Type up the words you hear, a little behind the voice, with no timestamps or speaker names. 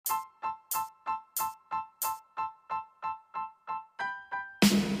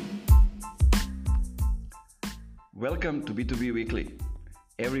Welcome to B2B Weekly.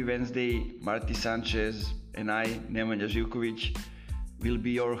 Every Wednesday, Marty Sanchez and I, Nemanja Živković, will be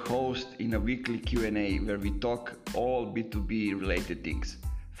your host in a weekly Q&A where we talk all B2B related things.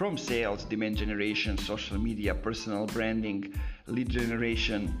 From sales, demand generation, social media, personal branding, lead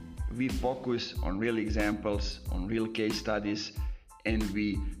generation, we focus on real examples, on real case studies, and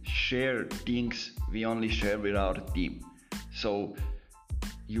we share things we only share with our team. So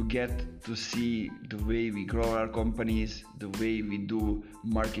you get to see the way we grow our companies, the way we do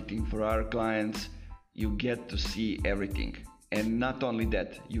marketing for our clients. You get to see everything. And not only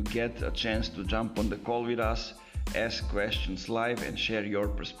that, you get a chance to jump on the call with us, ask questions live, and share your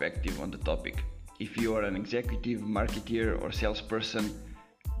perspective on the topic. If you are an executive, marketeer, or salesperson,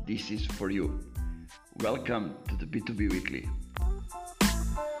 this is for you. Welcome to the B2B Weekly.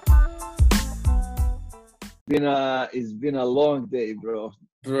 It's been a long day, bro.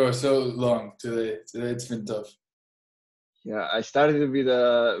 Bro, so long today. Today it's been tough. Yeah, I started with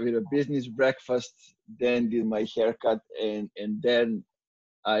a business breakfast, then did my haircut, and then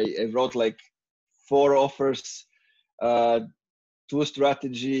I wrote like 4 offers, 2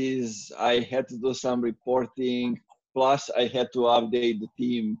 strategies. I had to do some reporting, plus I had to update the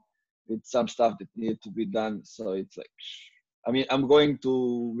team with some stuff that needed to be done. So it's like, I mean, I'm going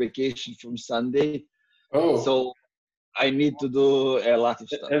to vacation from Sunday, so I need to do a lot of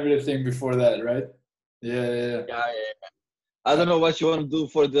stuff. Everything before that, right? Yeah. I don't know what you want to do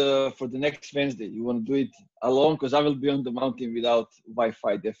for the next Wednesday. You want to do it alone? Because I will be on the mountain without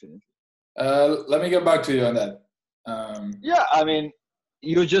Wi-Fi, definitely. Let me get back to you on that. Yeah, I mean,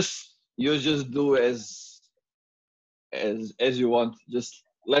 you just do as you want. Just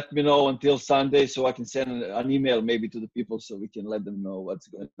let me know until Sunday so I can send an email maybe to the people so we can let them know what's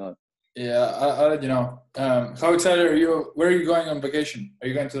going on. Yeah, I'll let you know. How excited are you? Where are you going on vacation? Are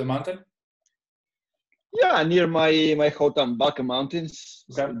you going to the mountain? Yeah, near my hometown, Balkan Mountains.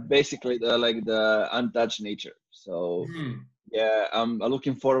 Okay. So basically, the untouched nature. So yeah, I'm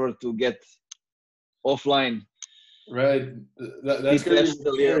looking forward to get offline. Right, that's going to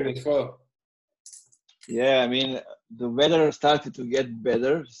be scary as well. Yeah, I mean, the weather started to get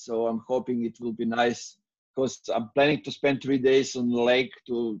better, so I'm hoping it will be nice. Because I'm planning to spend 3 days on the lake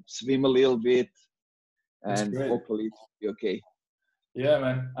to swim a little bit, and hopefully it will be okay. Yeah,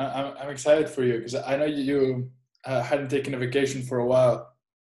 man, I'm excited for you because I know you hadn't taken a vacation for a while.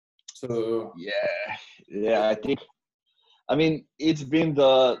 So yeah, I mean, it's been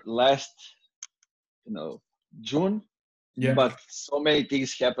the last, June, but so many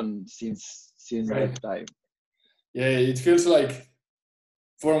things happened since that time. Yeah, it feels like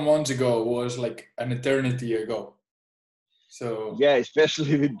 4 months ago was like an eternity ago. So yeah,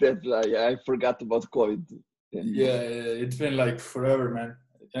 especially with that, I forgot about COVID. Yeah, it's been like forever, man.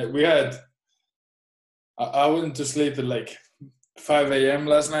 I went to sleep at like 5 a.m.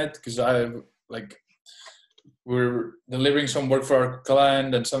 last night because we're delivering some work for our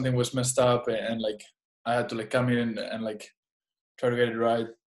client and something was messed up and like I had to like come in and like try to get it right.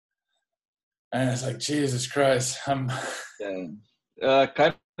 And it's like, Jesus Christ, kind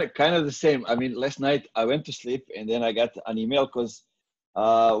of the same. I mean, last night I went to sleep and then I got an email because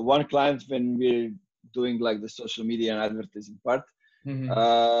one client, when we're doing like the social media and advertising part,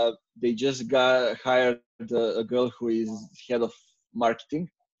 they just got hired a girl who is head of marketing.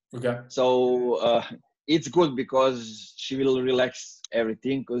 Okay. So it's good because she will relax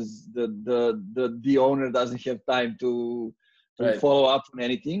everything because the owner doesn't have time to follow up on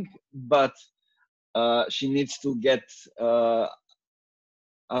anything, but she needs to get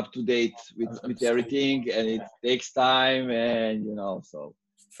up to date with everything, and it takes time, and so.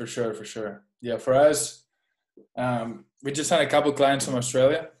 For sure. Yeah, for us, we just had a couple clients from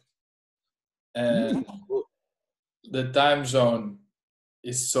Australia, and the time zone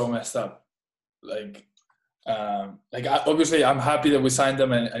is so messed up. Obviously, I'm happy that we signed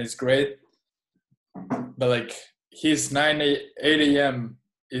them, and it's great. But like, his 8 a.m.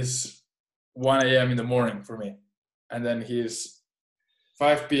 is 1 a.m. in the morning for me, and then his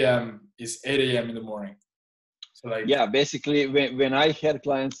 5 p.m. is 8 a.m. in the morning. So like, yeah, basically when I had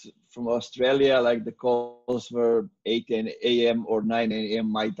clients from Australia, like the calls were 8 a.m. or 9 a.m.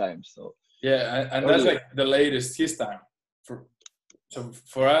 my time. So yeah, and that's like the latest his time. So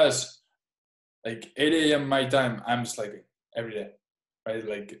for us, like 8 a.m. my time, I'm sleeping every day, right?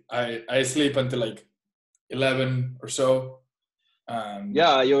 Like I sleep until like 11 or so.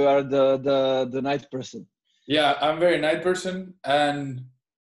 Yeah, you are the night person. Yeah, I'm very night person, and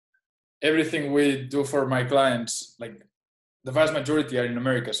everything we do for my clients, like the vast majority are in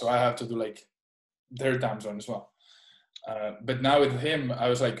America, so I have to do like their time zone as well. But now with him, I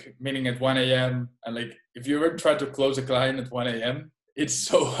was like meeting at 1 a.m. and like if you ever try to close a client at 1 a.m., it's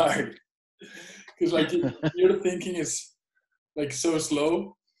so hard because like your thinking is like so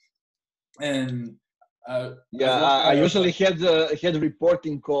slow. And Yeah, I usually had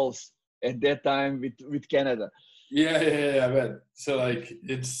reporting calls at that time with Canada. Yeah, I bet. So like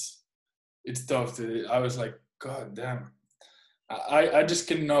it's tough to. I was like, God damn. I just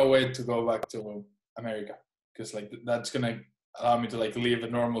cannot wait to go back to America because like that's gonna allow me to like live a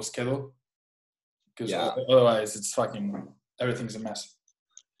normal schedule. Because otherwise, it's fucking everything's a mess.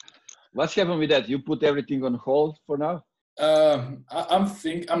 What's happened with that? You put everything on hold for now? I'm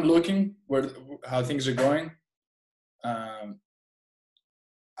looking how things are going.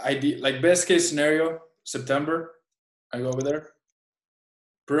 Like best case scenario, September, I go over there.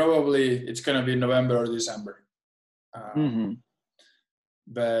 Probably it's gonna be November or December.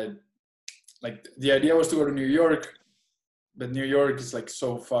 But like the idea was to go to New York, but New York is like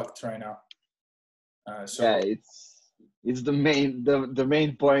so fucked right now. So yeah, it's the main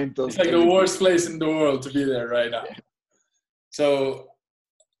point of. It's like the worst place in the world to be there right now. So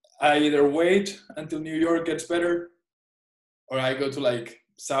I either wait until New York gets better, or I go to like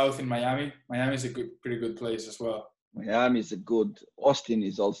south in Miami. Miami is a pretty good place as well. Miami is a good. Austin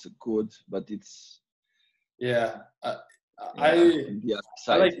is also good, but it's. Yeah, I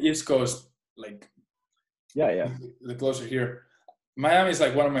like East Coast. Like. Yeah. The closer here, Miami is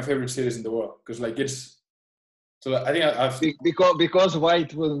like one of my favorite cities in the world because like it's. So I think I've. Because why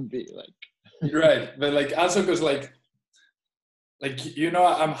it wouldn't be like. Right, but like also because like you know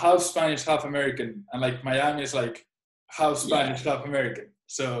I'm half Spanish, half American, and like Miami is like half Spanish, half American.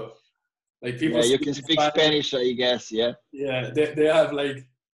 So like people. Yeah, you can speak Spanish, I guess. Yeah. Yeah, they have like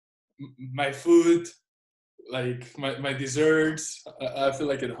my food, like my desserts. I feel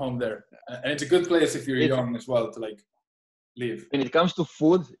like at home there, and it's a good place if you're young as well to like live. When it comes to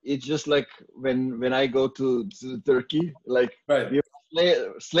food, it's just like when I go to Turkey, like right.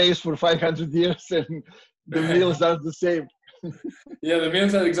 We're slaves for 500 years, and the meals are the same. Yeah, the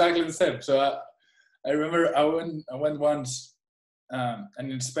meals are exactly the same. So I remember I went once,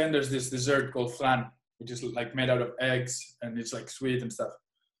 and in Spain there's this dessert called flan, which is like made out of eggs and it's like sweet and stuff.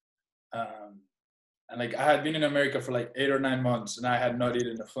 And like I had been in America for like 8 or 9 months, and I had not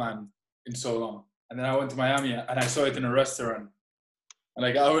eaten a flan in so long. And then I went to Miami and I saw it in a restaurant. And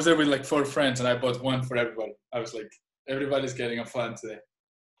like I was there with like 4 friends, and I bought one for everybody. I was like, everybody's getting a flan today.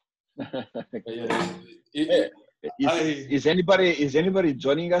 Is anybody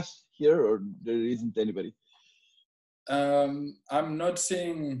joining us here, or there isn't anybody? I'm not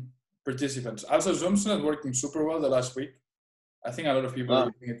seeing participants. Also, Zoom's not working super well the last week. I think a lot of people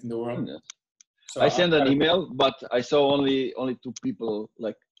are using it in the world. Yeah. So I sent an email, but I saw only 2 people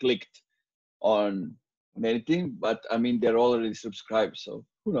like clicked on anything. But I mean, they're already subscribed, so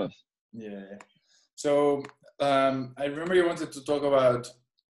who knows? Yeah. So I remember you wanted to talk about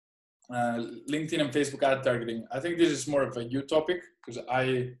LinkedIn and Facebook ad targeting. I think this is more of a you topic because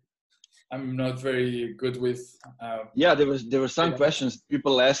I'm not very good with. Yeah, there were some questions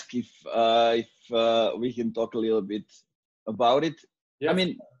people ask if we can talk a little bit about it. Yeah. I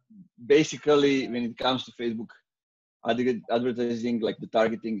mean, basically, when it comes to Facebook advertising, like the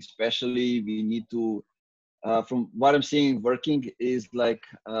targeting, especially, we need to. From what I'm seeing working is like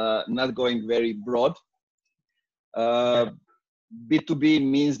not going very broad. B2B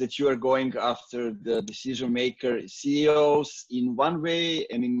means that you are going after the decision maker CEOs in one way,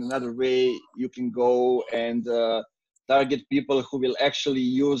 and in another way you can go and target people who will actually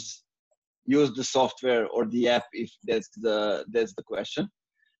use the software or the app, if that's the question.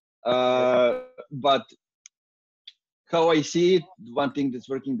 But how I see it, one thing that's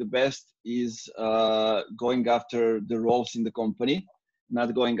working the best is going after the roles in the company,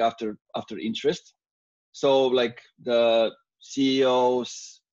 not going after interest. So like the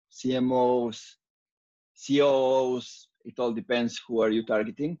CEOs, CMOs, COOs, it all depends who are you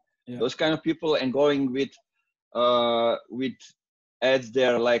targeting. Yeah. Those kind of people, and going with ads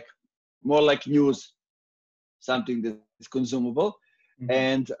there, like more like news, something that is consumable. Mm-hmm.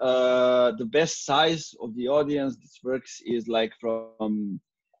 And the best size of the audience that works is like from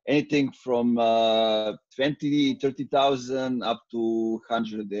anything from 30,000 up to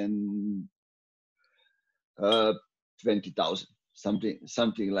 120,000,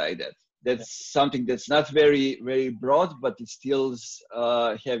 something like that. That's something that's not very, very broad, but it still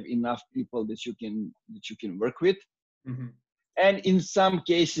have enough people that you can work with. Mm-hmm. And in some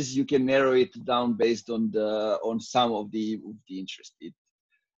cases, you can narrow it down based on some of the interest. It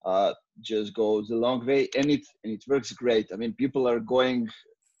just goes a long way, and it works great. I mean, people are going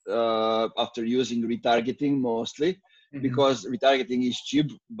after using retargeting mostly, because retargeting is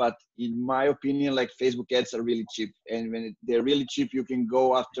cheap. But in my opinion, like Facebook ads are really cheap, and when they're really cheap, you can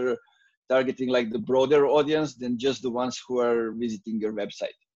go after targeting like the broader audience than just the ones who are visiting your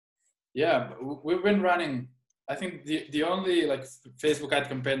website. Yeah, we've been running. I think the only like Facebook ad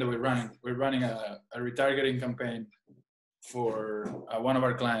campaign that we're running a retargeting campaign for one of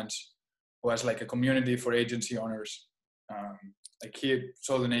our clients who has like a community for agency owners. Like he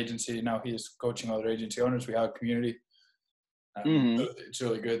sold an agency, now he's coaching other agency owners. We have a community. It's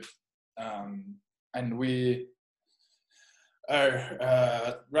really good. And we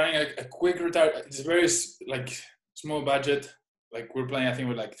are running a quick retire. It's very like small budget. Like we're playing, I think,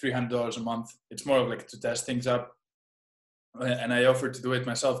 with like $300 a month. It's more of like to test things up. And I offered to do it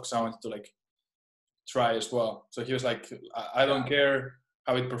myself because I wanted to like try as well. So he was like, I don't care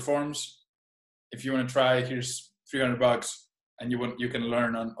how it performs. If you want to try, here's $300 and you can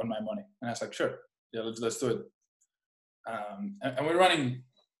learn on my money. And I was like, sure. Yeah, let's do it. And we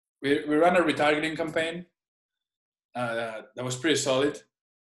ran a retargeting campaign that was pretty solid.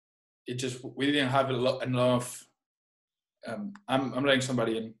 It just, we didn't have enough. I'm letting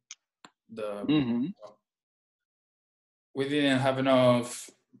somebody in the. We didn't have enough,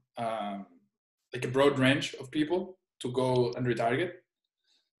 like a broad range of people to go and retarget.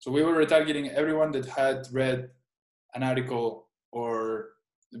 So we were retargeting everyone that had read an article or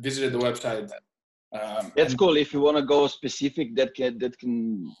visited the website. That's cool. If you want to go specific, that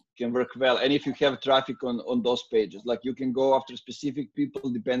can work well. And if you have traffic on those pages, like you can go after specific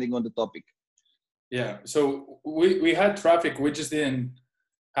people depending on the topic. Yeah. So we had traffic. We just didn't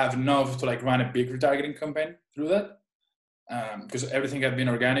have enough to like run a big retargeting campaign through that. Because everything had been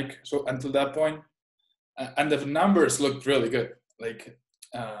organic so until that point, and the numbers looked really good. Like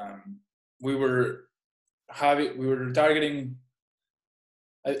we were retargeting.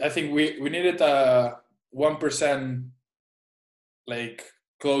 I think we needed a 1% like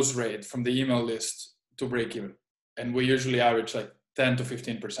close rate from the email list to break even, and we usually average like 10 to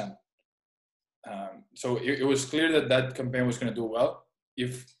 15%. So it was clear that campaign was going to do well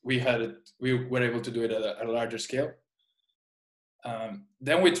if we were able to do it at a larger scale.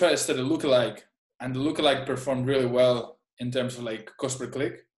 Then we tested a lookalike, and the lookalike performed really well in terms of like cost per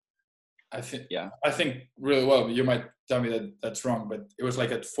click. I think really well. You might tell me that that's wrong, but it was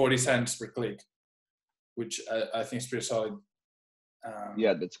like at 40 cents per click, which I think is pretty solid.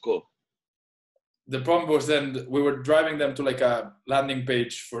 Yeah, that's cool. The problem was then we were driving them to like a landing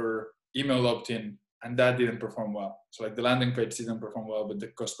page for email opt-in, and that didn't perform well. So like the landing page didn't perform well, but the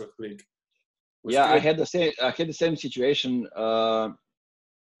cost per click. Yeah, good. I had the same situation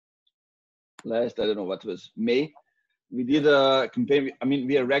last, I don't know what was, May. We did a campaign. I mean,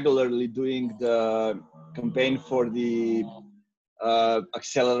 we are regularly doing the campaign for the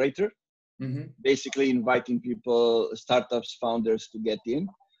accelerator, basically inviting people, startups, founders to get in.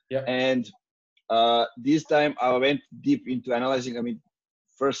 Yeah. And this time I went deep into analyzing. I mean,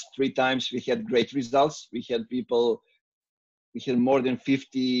 first 3 times we had great results. We had more than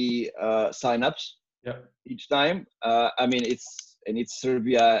 50 signups each time. I mean, it's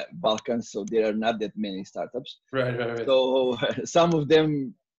Serbia, Balkans, so there are not that many startups. Right. So some of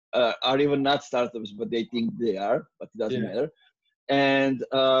them are even not startups, but they think they are, but it doesn't matter. And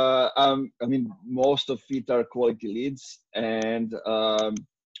I mean, most of it are quality leads. And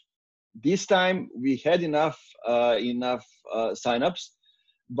this time we had enough signups,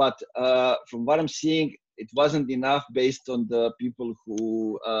 but from what I'm seeing, it wasn't enough based on the people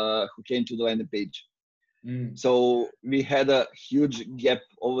who came to the landing page. So we had a huge gap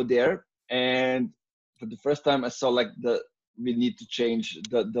over there, and for the first time I saw like we need to change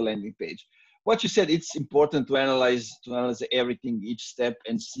the landing page. What you said, it's important to analyze everything, each step,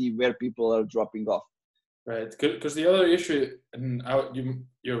 and see where people are dropping off. Right, because the other issue, and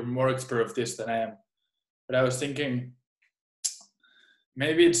you're more expert of this than I am, but I was thinking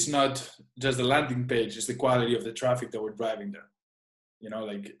maybe it's not just the landing page, it's the quality of the traffic that we're driving there. You know,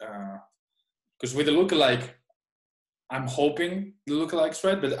 like, because with the lookalike, I'm hoping the lookalike's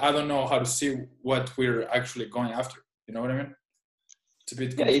right, but I don't know how to see what we're actually going after. You know what I mean? It's a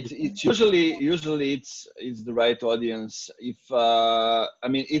bit confusing. It's usually it's the right audience. If I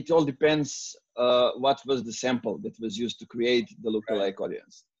mean, it all depends what was the sample that was used to create the lookalike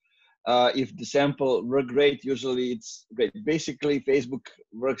audience. If the sample worked great, usually it's great. Basically, Facebook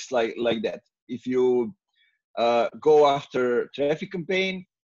works like that. If you go after traffic campaign,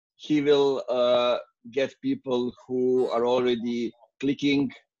 he will get people who are already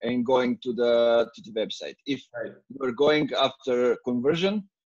clicking and going to the website. If you're going after conversion,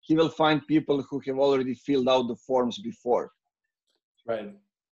 he will find people who have already filled out the forms before. Right.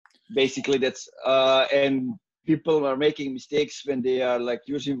 Basically, that's and people are making mistakes when they are like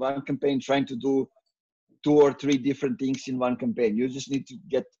using one campaign, trying to do 2 or 3 different things in one campaign. You just need to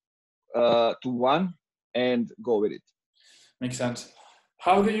get to one and go with it. Makes sense.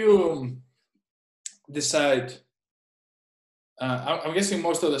 How do you decide? I'm guessing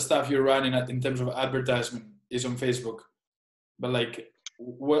most of the stuff you're running in terms of advertisement is on Facebook, but like,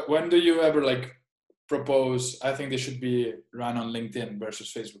 when do you ever like propose, I think they should be run on LinkedIn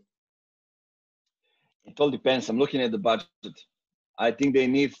versus Facebook? It all depends. I'm looking at the budget. I think they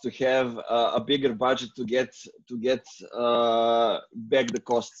need to have a bigger budget to get back the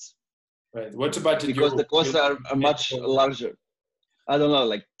costs. Right. What's the budget? Because the costs are much larger. I don't know,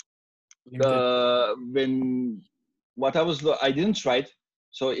 like I didn't try it,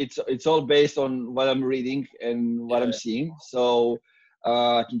 so it's all based on what I'm reading and what I'm seeing. So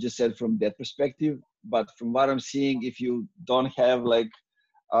I can just say it from that perspective. But from what I'm seeing, if you don't have like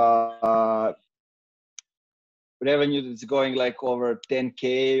revenue that's going like over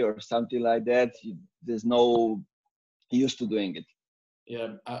 10K or something like that, there's no use to doing it.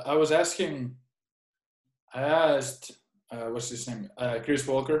 Yeah, I asked what's his name, Chris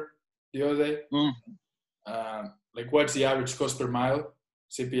Walker, the other day, like what's the average cost per mile,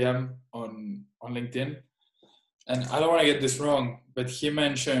 CPM, on LinkedIn. And I don't want to get this wrong, but he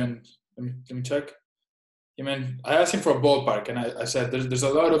mentioned, let me check. I asked him for a ballpark, and I said there's a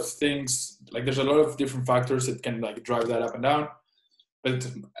lot of things, like there's a lot of different factors that can like drive that up and down. But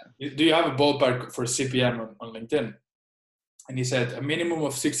do you have a ballpark for CPM on LinkedIn? And he said a minimum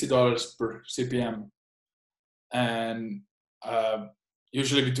of $60 per CPM, and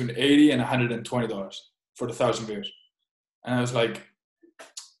usually between $80 and $120 for 1,000 views. And I was like,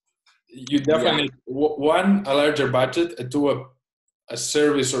 you definitely need, one, a larger budget, and two, a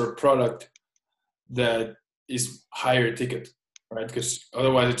service or a product that is higher ticket, right? Because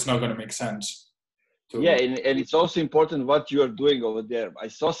otherwise it's not going to make sense. And it's also important what you are doing over there. I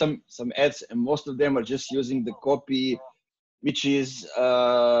saw some ads, and most of them are just using the copy, which is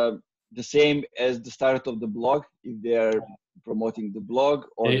the same as the start of the blog, if they are promoting the blog.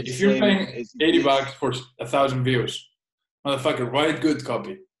 Or if you're paying $80 for 1,000 views, motherfucker, write good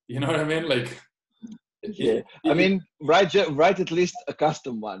copy. You know what I mean? Like, I mean, write at least a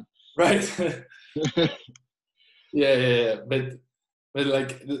custom one. Right. Yeah. But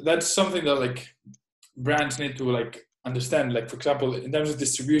like, that's something that like brands need to like understand. Like, for example, in terms of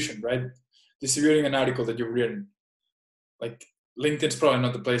distribution, right? Distributing an article that you've written, like LinkedIn's probably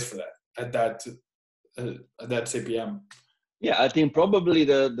not the place for that at that CPM. Yeah, I think probably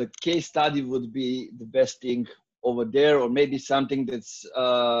the case study would be the best thing over there, or maybe something that's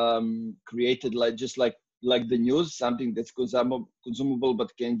created like the news, something that's consumable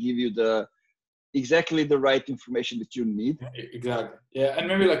but can give you exactly the right information that you need. Exactly. Yeah, and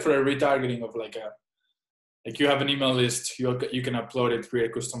maybe like for a retargeting of like you have an email list, you can upload it,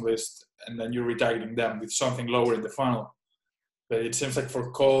 create a custom list, and then you're retargeting them with something lower in the funnel. But it seems like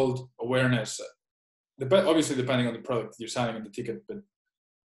for cold awareness, obviously depending on the product you're selling and the ticket, but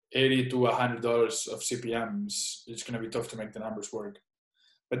 $80 to $100 of CPM it's going to be tough to make the numbers work.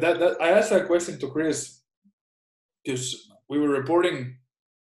 But that I asked that question to Chris because we were reporting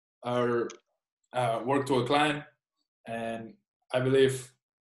our work to a client, and I believe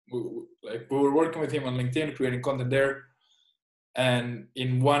we were working with him on LinkedIn, creating content there, and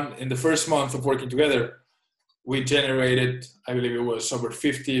in the first month of working together, we generated, I believe it was over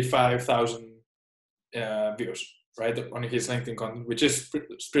 55,000 views, right, on his LinkedIn content, which is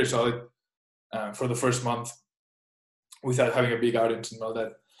pretty solid for the first month without having a big audience and all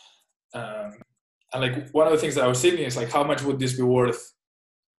that. And like one of the things that I was thinking is like, how much would this be worth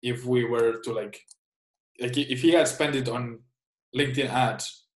if we were to like if he had spent it on LinkedIn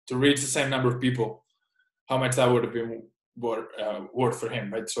ads to reach the same number of people, how much that would have been worth for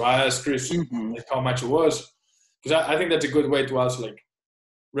him, right? So I asked Chris like how much it was, because I think that's a good way to also like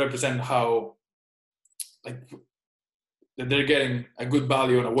represent how like that they're getting a good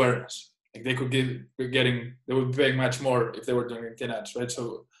value on awareness. Like they would be paying much more if they were doing LinkedIn ads, right?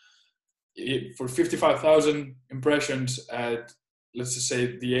 So for 55,000 impressions at, let's just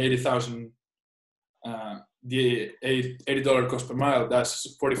say, the 80,000, the $80 cost per mile,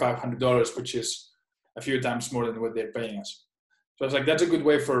 that's $4,500, which is a few times more than what they're paying us. So it's like, that's a good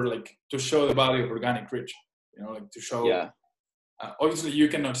way for like to show the value of organic reach, you know, like to show. Yeah. Obviously, you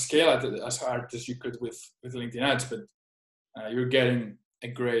cannot scale it as hard as you could with LinkedIn ads, but you're getting a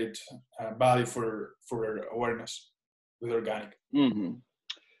great value for awareness with organic. Mm-hmm.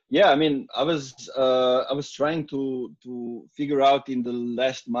 Yeah, I mean, I was trying to figure out in the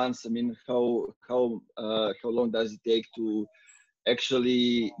last months. I mean, how long does it take to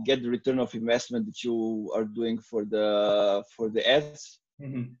actually get the return of investment that you are doing for the ads,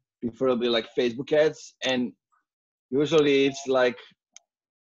 preferably like Facebook ads, and usually it's like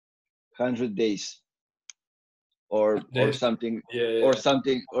 100 days or something,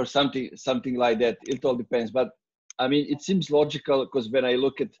 something like that. It all depends, but I mean, it seems logical because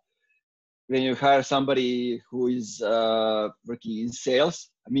when you hire somebody who is working in sales,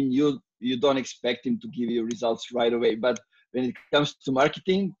 I mean, you don't expect him to give you results right away, but when it comes to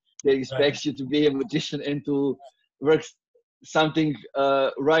marketing, they expect you to be a magician and to work something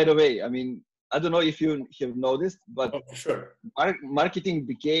right away. I mean, I don't know if you have noticed, but for sure, marketing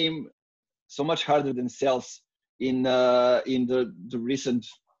became so much harder than sales in the recent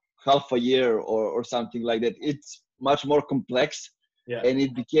half a year or something like that. It's much more complex, and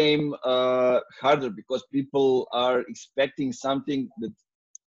it became harder because people are expecting something that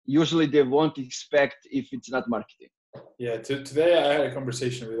usually they won't expect if it's not marketing. Yeah, today I had a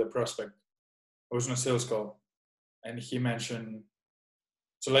conversation with a prospect. I was on a sales call, and he mentioned,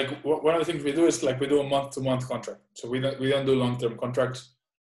 so like one of the things we do is like we do a month-to-month contract. So we don't do long-term contracts.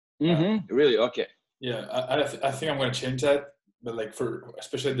 Really? Okay. Yeah, I think I'm going to change that. But like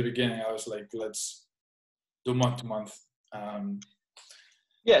especially at the beginning, I was like, let's do month-to-month.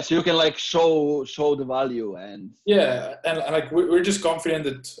 Yeah, so you can like show the value and. Yeah, and like we're just confident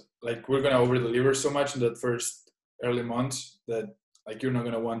that like we're going to over-deliver so much in that first early months that like you're not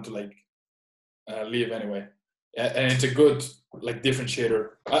going to want to like leave anyway. And it's a good like differentiator.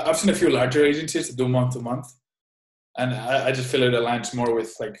 I've seen a few larger agencies that do month-to-month, and I just feel it aligns more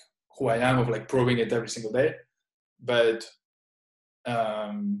with like who I am of like proving it every single day. But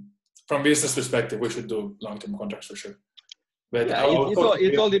from business perspective, we should do long-term contracts for sure. But yeah,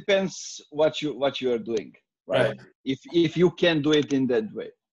 it all depends what you are doing, right? If you can do it in that way.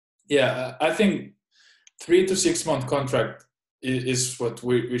 Yeah, I think 3 to 6 month contract is what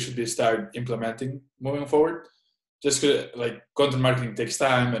we should be start implementing moving forward. Just like content marketing takes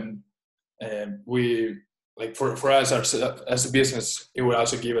time, and we like for us as a business, it will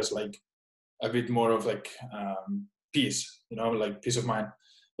also give us like a bit more of like peace, like peace of mind.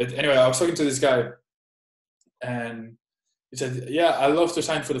 But anyway, I was talking to this guy, and he said, "Yeah, I love to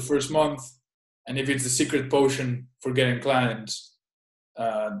sign for the first month, and if it's the secret potion for getting clients,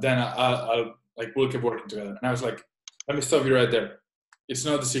 then I'll like we'll keep working together." And I was like, "Let me stop you right there. It's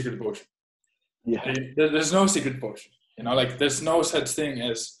not the secret potion. Yeah, there's no secret potion. Like there's no such thing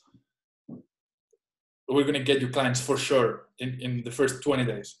as we're gonna get you clients for sure in the first 20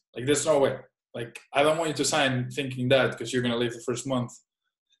 days. Like there's no way. Like I don't want you to sign thinking that because you're gonna leave the first month,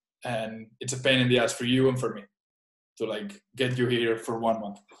 and it's a pain in the ass for you and for me to like get you here for 1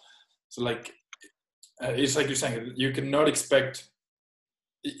 month. So like it's like you're saying, you cannot expect.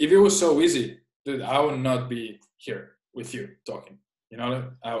 If it was so easy, dude, I would not be here with you talking. Like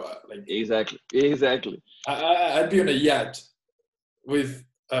exactly. I'd be on a yacht with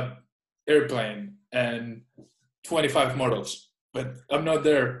an airplane and 25 models, but I'm not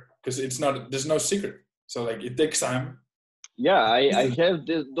there because there's no secret. So like it takes time. Yeah, I have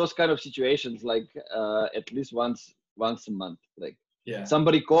those kind of situations like at least once a month. Like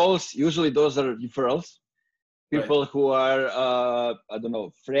somebody calls, usually those are referrals. People who are I don't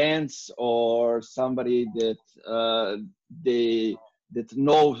know, friends or somebody that that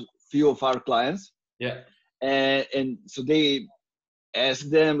know few of our clients. Yeah. And so they ask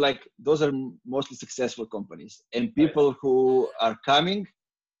them, like, those are mostly successful companies, and people who are coming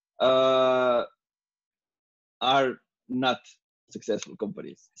are not successful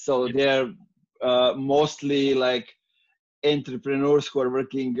companies. So they're mostly like entrepreneurs who are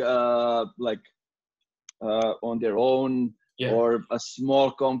working on their own, or a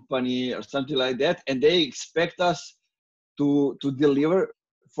small company or something like that, and they expect us to deliver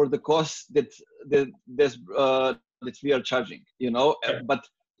for the cost that we are charging, but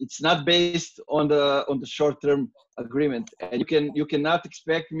it's not based on the short-term agreement, and you cannot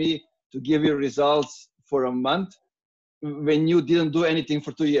expect me to give you results for a month when you didn't do anything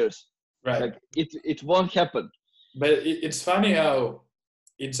for 2 years. Like it won't happen. But it's funny how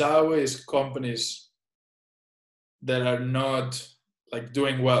it's always companies that are not like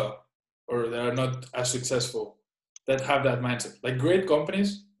doing well or that are not as successful that have that mindset. Like great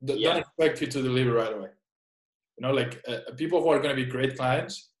companies don't expect you to deliver right away. Like people who are going to be great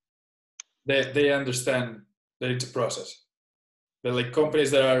clients, they understand that it's a process. But like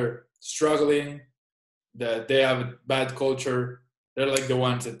companies that are struggling, that they have a bad culture, they're like the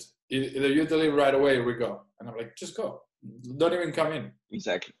ones that either you deliver right away or we go. And I'm like, just go. Don't even come in.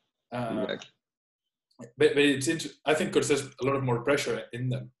 Exactly. But it's I think because there's a lot of more pressure in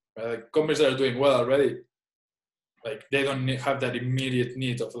them. Right? Like companies that are doing well already, like they don't have that immediate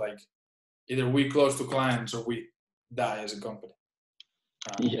need of like either we close to clients or we die as a company.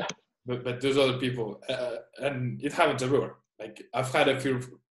 Yeah. But there's other people, and it happens everywhere. Like I've had a few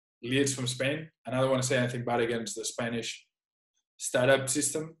leads from Spain, and I don't want to say anything bad against the Spanish startup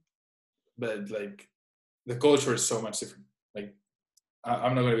system, but like the culture is so much different. Like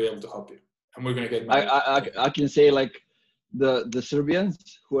I'm not going to be able to help you, and we're going to get mad. I can say like the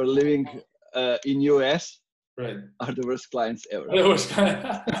Serbians who are living in US Right. are the worst clients ever. The worst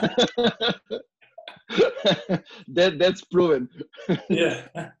That's proven. Yeah.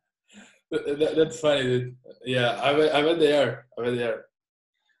 That's funny. Dude. Yeah, I bet they are. I bet they are.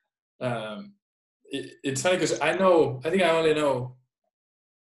 It's funny because I think I only know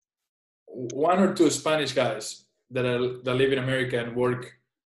one or two Spanish guys that live in America and work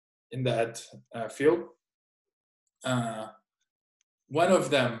in that field. One of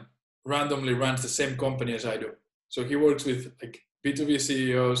them randomly runs the same company as I do. So he works with like B2B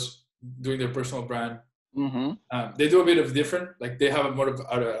CEOs doing their personal brand. Mm-hmm. They do a bit of different, like they have a more of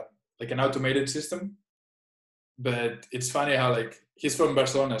like an automated system. But it's funny how like he's from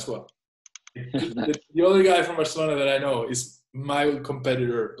Barcelona as well. The other guy from Barcelona that I know is my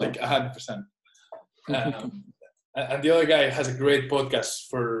competitor, like 100%. And the other guy has a great podcast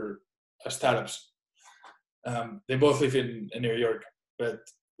for startups. They both live in New York, but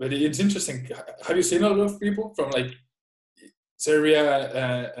it's interesting. Have you seen a lot of people from like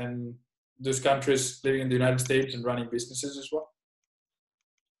Serbia and those countries living in the United States and running businesses as well?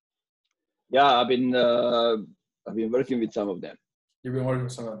 Yeah, I've been working with some of them. You've been working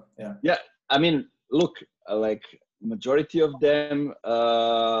with some of them, yeah. Yeah, I mean, look, like majority of them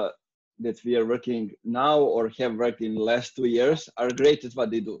that we are working now or have worked in the last 2 years are great at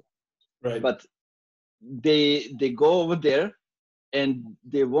what they do. Right. But they go over there and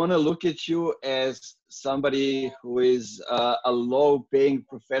they want to look at you as somebody who is a low-paying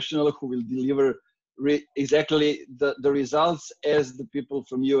professional who will deliver exactly the results as the people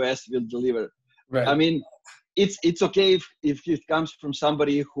from US will deliver. Right. I mean, it's okay if it comes from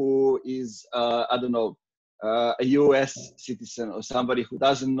somebody who is I don't know, a US citizen or somebody who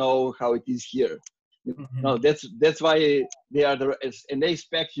doesn't know how it is here. Mm-hmm. No, that's why they are and they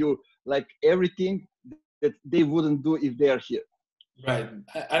expect you like everything that they wouldn't do if they are here. Right.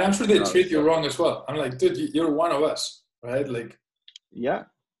 And I'm sure they treat you wrong as well. I'm like, dude, you're one of us, right? Like, yeah.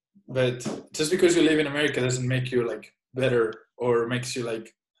 But just because you live in America doesn't make you like better or makes you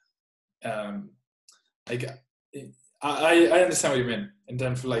like I understand what you mean in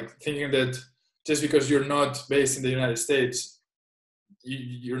terms of like thinking that just because you're not based in the United States,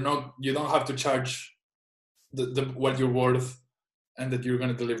 you don't have to charge the what you're worth and that you're going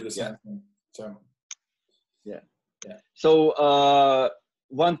to deliver the same thing. So yeah. So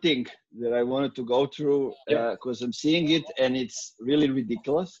one thing that I wanted to go through because I'm seeing it and it's really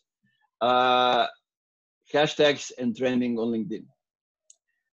ridiculous. Hashtags and trending on LinkedIn.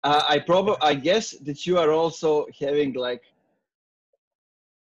 I guess that you are also having like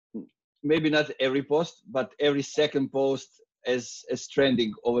maybe not every post, but every second post as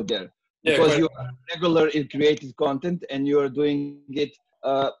trending over there because you are regular in creative content and you are doing it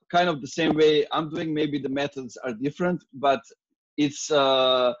kind of the same way I'm doing. Maybe the methods are different, but it's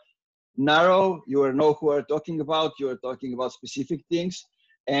narrow. You know who are talking about. You are talking about specific things,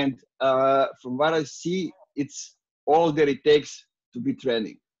 and from what I see, it's all that it takes to be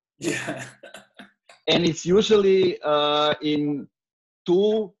trending. Yeah. And it's usually in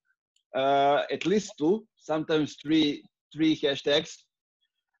two, at least two, sometimes three hashtags.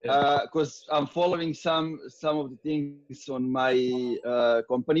 Because I'm following some of the things on my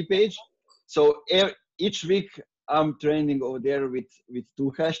company page. So each week I'm trending over there with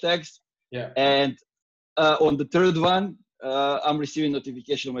two hashtags. Yeah. And on the third one, I'm receiving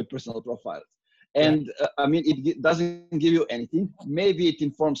notification on my personal profile. And I mean, it doesn't give you anything. Maybe it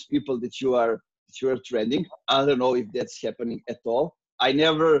informs people that you are trending. I don't know if that's happening at all. I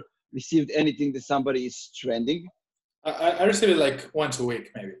never received anything that somebody is trending. I receive it like once a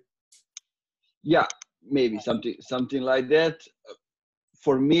week, maybe. Yeah, maybe something like that.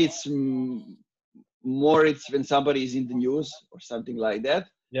 For me, it's more. It's when somebody is in the news or something like that.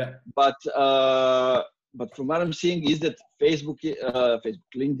 Yeah. But from what I'm seeing is that Facebook,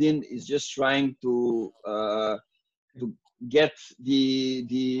 LinkedIn is just trying to get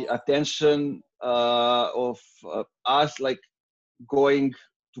the attention of us, like going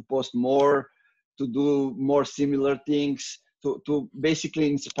to post more, to do more similar things, to basically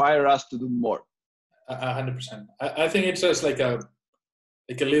inspire us to do more. 100%. I think it's just like a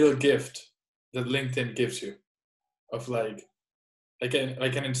little gift that LinkedIn gives you, of like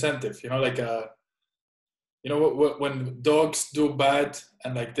an incentive, you know, like you know when dogs do bad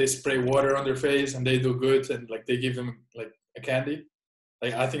and like they spray water on their face and they do good and like they give them like a candy.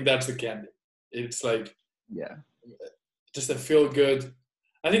 Like I think that's the candy. It's like Yeah. just a feel good.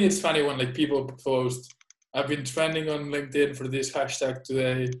 I think it's funny when like people post, I've been trending on LinkedIn for this hashtag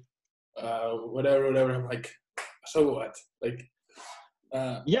today, whatever. I'm like, so what? Like,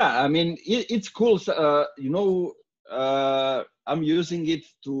 Yeah, I mean, it's cool. I'm using it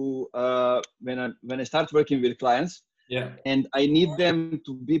to when I start working with clients, yeah, and I need them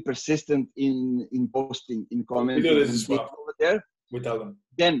to be persistent in posting, in we commenting, do this and as being well. over there. We tell them,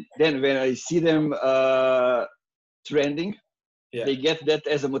 Then when I see them trending, yeah, they get that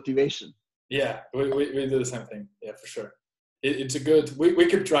as a motivation. yeah, we do the same thing. Yeah, for sure. It's a good. We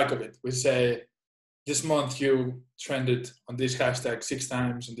keep track of it. We say this month you trended on this hashtag 6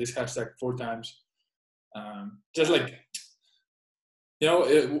 times and this hashtag 4 times. Just like, you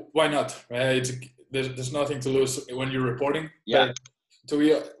know, why not? Right? There's nothing to lose when you're reporting. Yeah. But to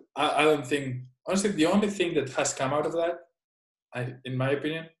be, I don't think, honestly, the only thing that has come out of that, in my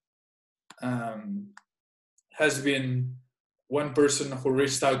opinion, has been one person who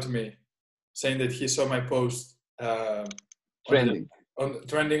reached out to me saying that he saw my post Trending.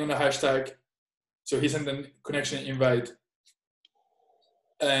 trending on the hashtag. So he sent a connection invite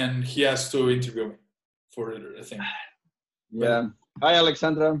and he has to interview me for a thing. Yeah. Hi,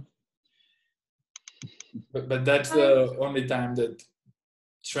 Alexandra. But that's the only time that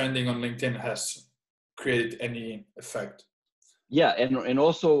trending on LinkedIn has created any effect. Yeah, and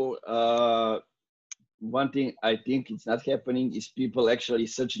also one thing I think it's not happening is people actually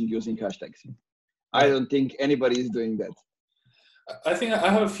searching using hashtags. I don't think anybody is doing that. I think I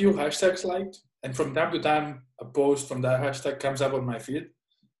have a few hashtags liked, and from time to time a post from that hashtag comes up on my feed.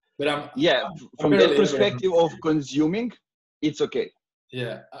 But from that perspective of consuming, it's okay.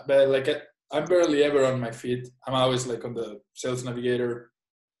 Yeah, but like I'm barely ever on my feed. I'm always like on the Sales Navigator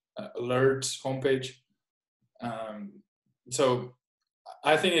alerts homepage. So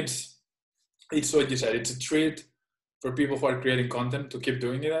I think it's what you said. It's a treat for people who are creating content to keep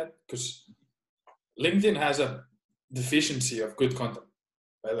doing that, because LinkedIn has a deficiency of good content.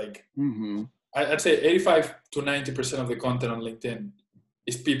 Right? Like I'd say 85 to 90% of the content on LinkedIn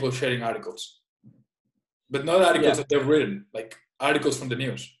is people sharing articles, but not articles that they've written, like articles from the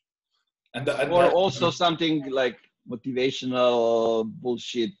news. Or also something like motivational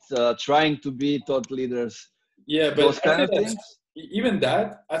bullshit, trying to be thought leaders. Yeah, but those kind of things. Even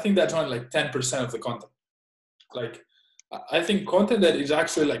that, I think that's only like 10% of the content. Like, I think content that is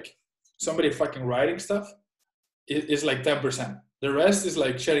actually like somebody fucking writing stuff is like 10%. The rest is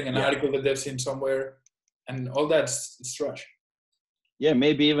like sharing an article that they've seen somewhere, and all that's trash. Yeah,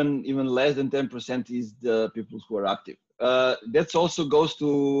 maybe even less than 10% is the people who are active. That also goes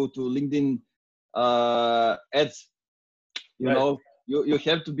to LinkedIn ads. You know, you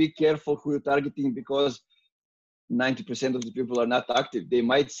have to be careful who you're targeting, because 90% of the people are not active. They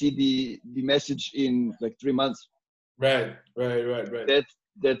might see the message in like 3 months. Right.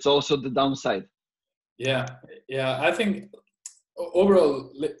 That's also the downside. Yeah. I think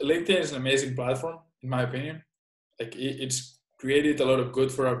overall, LinkedIn is an amazing platform, in my opinion. Like it's created a lot of good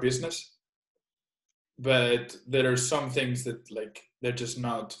for our business, but there are some things that like they're just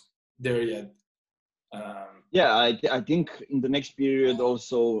not there yet. I think in the next period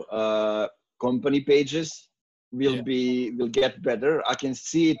also company pages will get better. I can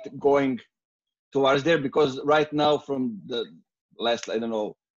see it going towards there, because right now from the last, I don't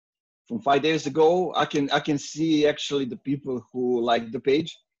know, from 5 days ago, I can see actually the people who like the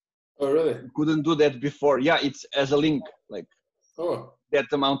page. Oh, really? Couldn't do that before. Yeah, it's as a link, like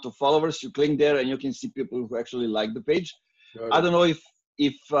that amount of followers. You click there and you can see people who actually like the page. I don't know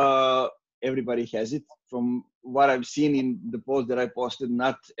if everybody has it. From what I've seen in the post that I posted,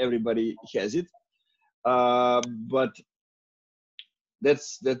 not everybody has it. But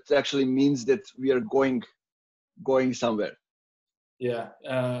that actually means that we are going somewhere. Yeah.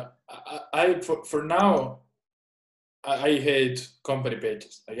 I for now, I hate company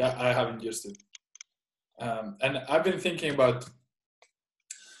pages. Like I haven't used it. And I've been thinking about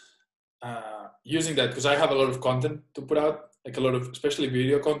using that, because I have a lot of content to put out, like a lot of, especially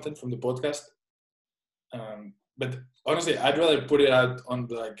video content from the podcast. But honestly, I'd rather put it out on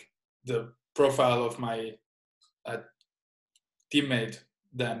the profile of my teammate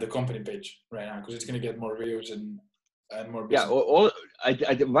than the company page right now, because it's going to get more views and more business.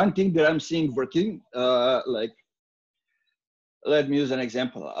 One thing that I'm seeing working, like, let me use an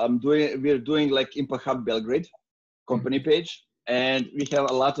example. We're doing like Impact Hub Belgrade company page, and we have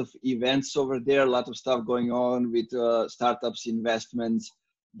a lot of events over there, a lot of stuff going on with startups, investments,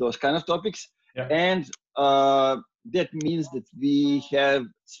 those kind of topics. And that means that we have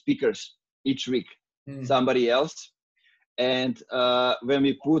speakers each week, somebody else. And when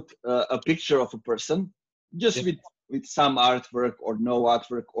we put a picture of a person, just with some artwork or no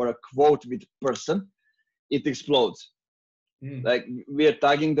artwork or a quote with person, it explodes. Like we are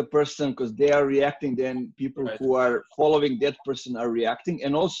tagging the person because they are reacting, then people who are following that person are reacting.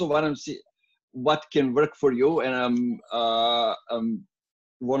 And also what can work for you, and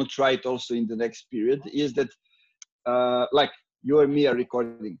want to try it also in the next period, is that like you and me are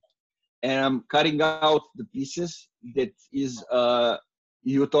recording, and I'm cutting out the pieces that is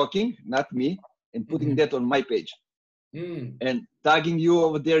you talking, not me, and putting that on my page and tagging you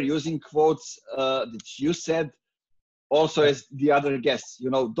over there using quotes that you said also as the other guests, you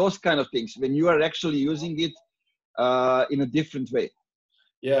know, those kind of things when you are actually using it in a different way.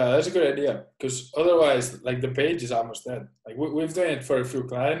 Yeah, that's a good idea, because otherwise, like, the page is almost dead. Like we've done it for a few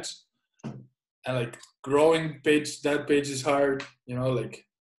clients, and like growing that page is hard. You know, like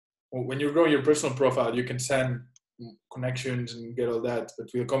when you're growing your personal profile, you can send connections and get all that, but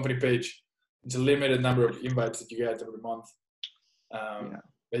with a company page, it's a limited number of invites that you get every month.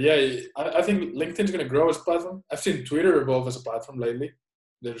 But yeah, I think LinkedIn's going to grow as a platform. I've seen Twitter evolve as a platform lately.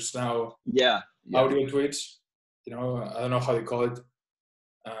 There's now audio tweets. You know, I don't know how they call it.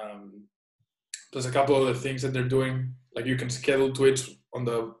 There's a couple other things that they're doing. Like you can schedule tweets on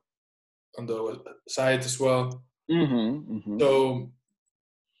the site as well. So,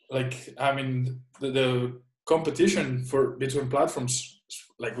 like, I mean, the competition between platforms,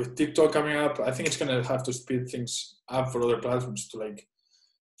 like with TikTok coming up, I think it's going to have to speed things up for other platforms to like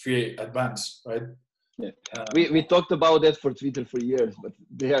advance, right? Yeah. We talked about that for Twitter for years, but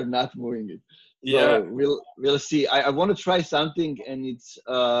they are not moving it. So we'll see. I want to try something, and it's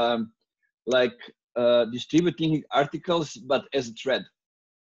like distributing articles, but as a thread.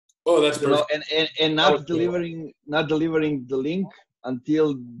 Oh, that's perfect. And not delivering the link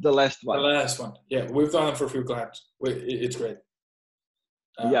until the last one. The last one, yeah, we've done it for a few clients. It's great.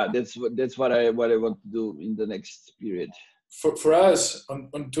 That's what I want to do in the next period. For us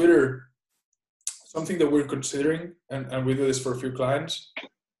on Twitter, something that we're considering, and we do this for a few clients,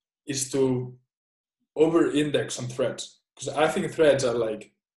 is to over-index on threads, because I think threads are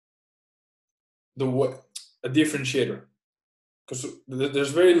like a differentiator, because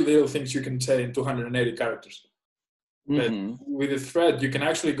there's very little things you can say in 280 characters. But with a thread, you can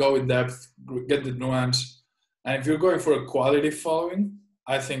actually go in depth, get the nuance, and if you're going for a quality following,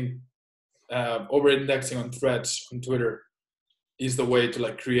 I think over-indexing on threads on Twitter is the way to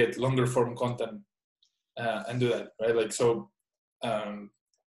like create longer form content and do that, right? Like, so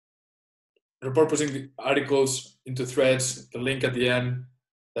repurposing the articles into threads, the link at the end,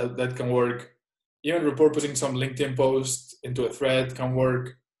 that can work. Even repurposing some LinkedIn posts into a thread can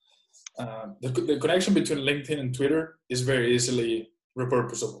work. The connection between LinkedIn and Twitter is very easily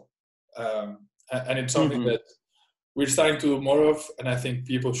repurposable. And it's something that we're starting to do more of, and I think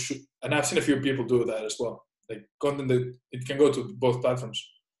people should, and I've seen a few people do that as well. Like content that it can go to both platforms.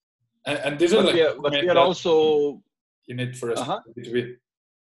 And these are but we are also in it for us B2B.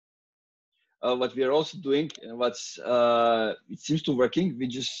 What we are also doing, and what's it seems to working. We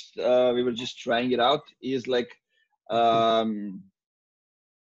were just trying it out. Is like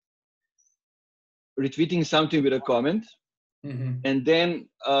retweeting something with a comment, and then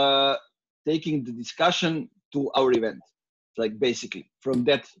taking the discussion to our event, like basically from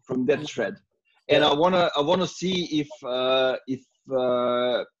that thread. And I wanna see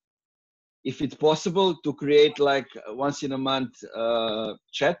if it's possible to create like once in a month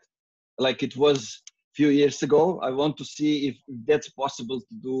chat, like it was a few years ago. I want to see if that's possible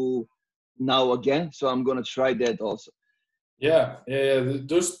to do now again. So I'm gonna try that also. Yeah.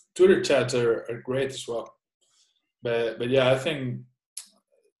 Those Twitter chats are great as well. But yeah, I think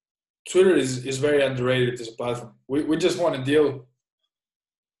Twitter is very underrated as a platform. We just want to deal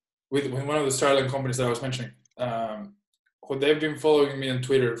with one of the Starlink companies that I was mentioning. Who they've been following me on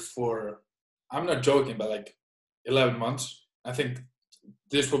Twitter for, I'm not joking, but like 11 months. I think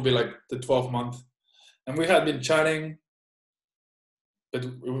this will be like the 12th month. And we had been chatting, but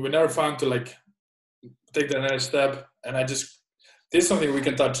we never found to like take the next step. And this is something we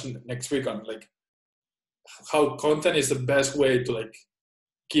can touch next week on, like how content is the best way to like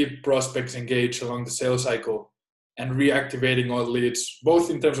keep prospects engaged along the sales cycle and reactivating all leads, both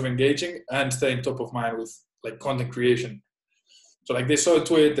in terms of engaging and staying top of mind with like content creation. So like they saw a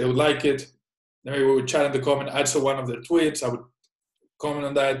tweet, they would like it. Then we would chat in the comment. I saw one of their tweets, I would comment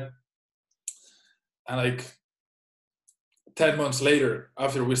on that. And like 10 months later,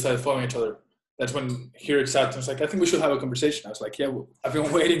 after we started following each other, that's when he reached out and was like, I think we should have a conversation. I was like, yeah, I've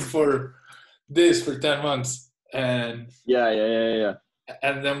been waiting for this for 10 months. And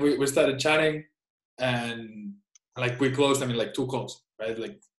then we started chatting, and like we closed them in like 2 calls, right?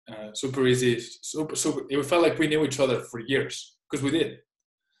 Like super easy, super. It felt like we knew each other for years because we did.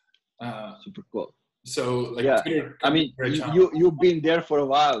 Super cool. So like, yeah, Twitter, I mean, you've been there for a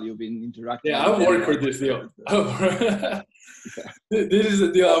while. You've been interacting. Yeah, I've worked for this deal. This is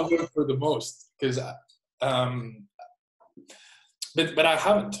the deal I've worked for the most, because, but I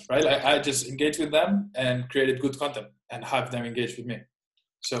haven't, right? I just engage with them and created good content and have them engage with me.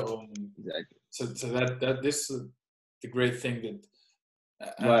 So exactly. So that this is the great thing that.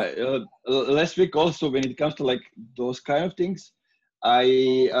 Right. Last week also, when it comes to like those kind of things,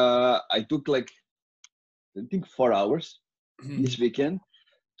 I took like, I think 4 hours this weekend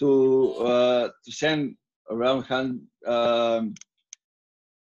to send around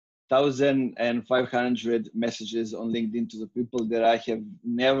 1,500 messages on LinkedIn to the people that I have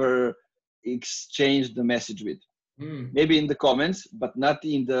never exchanged the message with. Maybe in the comments, but not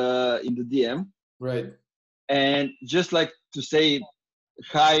in the DM. Right. And just like to say,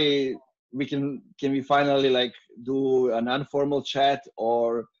 hi, can we finally like do an informal chat,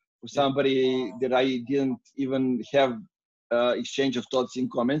 or for somebody that I didn't even have exchange of thoughts in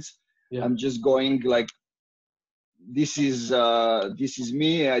comments. I'm just going like, this is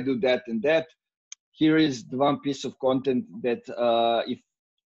me, I do that and that. Here is the one piece of content that if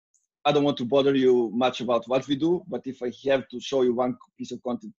I don't want to bother you much about what we do, but if I have to show you one piece of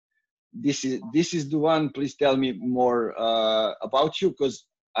content, this is the one. Please tell me more about you, because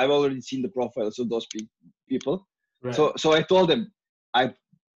I've already seen the profiles of those people. Right. So I told them, I've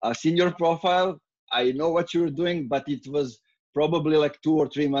seen your profile, I know what you're doing, but it was probably like 2 or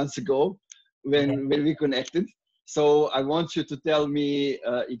 3 months ago when we connected. So I want you to tell me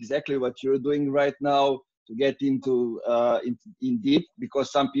exactly what you're doing right now, to get into in deep,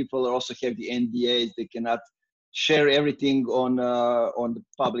 because some people also have the NDAs, they cannot share everything on the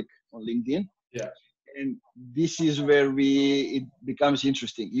public on LinkedIn. Yeah. And this is where it becomes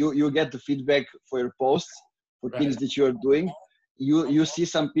interesting. You get the feedback for your posts, for things that you're doing. You see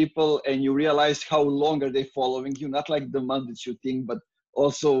some people and you realize how long are they following you, not like the month that you think, but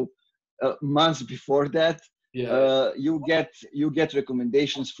also months before that. You get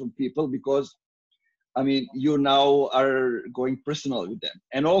recommendations from people, because I mean, you now are going personal with them.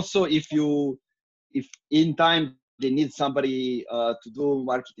 And also if in time they need somebody to do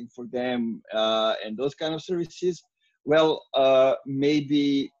marketing for them and those kind of services, well,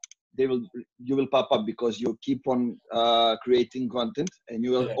 maybe you will pop up, because you keep on creating content and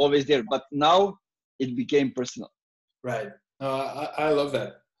you are always there. But now it became personal. Right. I love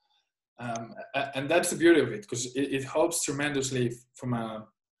that. And that's the beauty of it, because it helps tremendously from a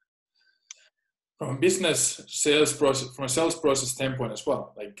business sales process, from a sales process standpoint as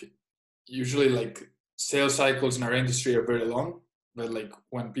well. Like usually like sales cycles in our industry are very long, but like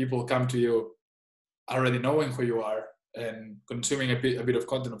when people come to you already knowing who you are and consuming a bit of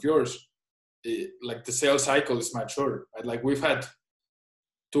content of yours, like the sales cycle is much shorter, right? Like we've had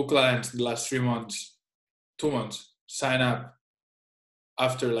 2 clients in the last 2 months sign up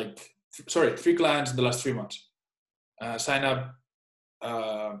after like, 3 clients in the last 3 months sign up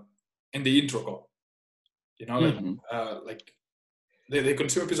in the intro call, you know, like they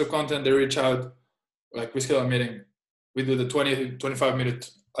consume a piece of content, they reach out, like we schedule a meeting, we do the 20-25 minute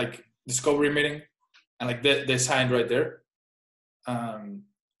like discovery meeting, and like they signed right there. And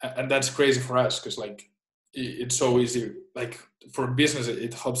that's crazy for us, because like it's so easy. Like for business,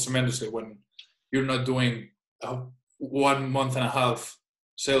 it helps tremendously when you're not doing a 1.5 month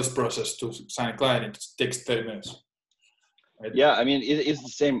sales process to sign a client. It takes 30 minutes. Right? Yeah, I mean, it's the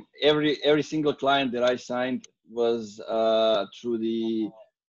same. Every single client that I signed was through the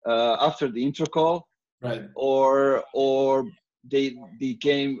after the intro call, right? Or they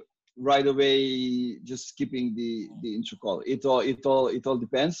came right away, just skipping the intro call. It all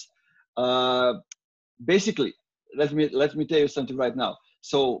depends. Basically, let me tell you something right now.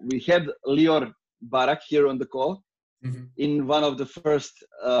 So we had Lior Barak here on the call in one of the first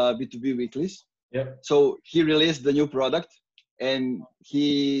B2B weeklies. Yeah. So he released the new product and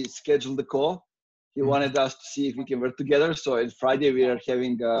he scheduled the call. He wanted us to see if we can work together. So on Friday we are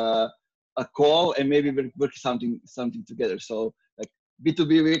having a call and maybe we're working something together. So like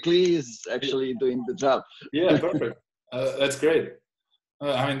B2B weekly is actually doing the job. Yeah, perfect. That's great.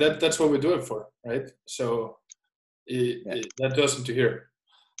 I mean, that's what we do it for, right? So that's awesome to hear.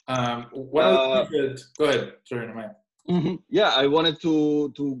 Go ahead. Sorry, no mind. Yeah, I wanted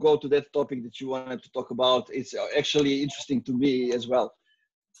to go to that topic that you wanted to talk about. It's actually interesting to me as well.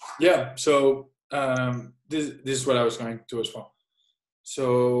 Yeah. So this is what I was going to as well.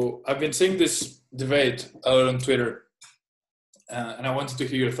 So I've been seeing this debate a lot on Twitter, and I wanted to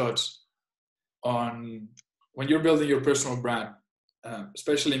hear your thoughts on when you're building your personal brand,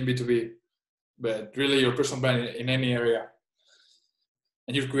 especially in B2B, but really your personal brand in any area.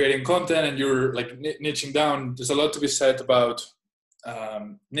 And you're creating content and you're like niching down. There's a lot to be said about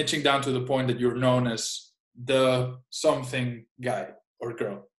niching down to the point that you're known as the something guy or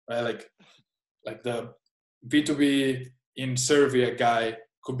girl, right? Like the B2B in Serbia guy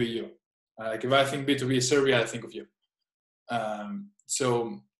could be you. Like if I think B2B Serbia, I think of you.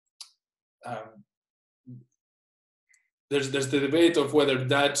 There's the debate of whether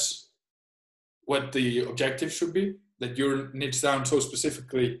that's what the objective should be, that you're niche down so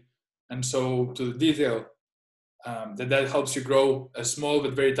specifically and so to the detail that helps you grow a small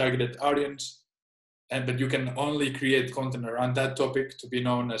but very targeted audience, but you can only create content around that topic to be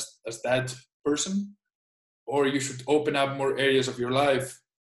known as that person, or you should open up more areas of your life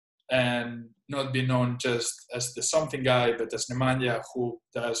and not be known just as the something guy, but as Nemanja who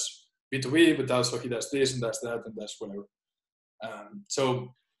does B2B, but also he does this and does that and does whatever.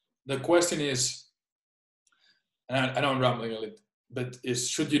 So the question is, and I know I'm rambling a little, but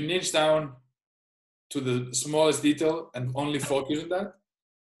should you niche down to the smallest detail and only focus on that?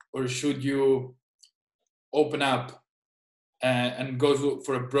 Or should you open up and go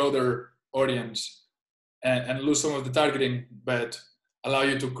for a broader audience and lose some of the targeting, but allow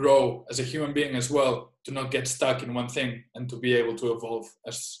you to grow as a human being as well, to not get stuck in one thing and to be able to evolve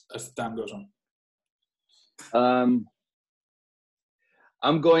as the time goes on?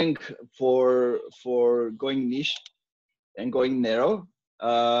 I'm going for going niche and going narrow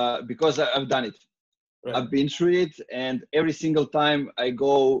because I've done it. Right. I've been through it, and every single time I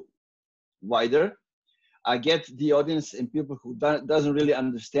go wider, I get the audience and people who doesn't really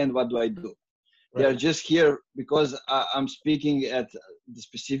understand what do I do. Right. They're just here because I'm speaking at the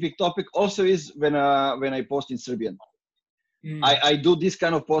specific topic. Also, is when I post in Serbian. I do this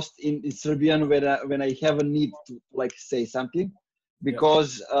kind of post in Serbian when I have a need to like say something,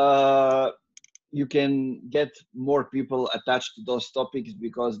 because you can get more people attached to those topics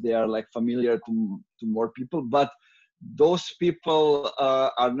because they are like familiar to more people. But those people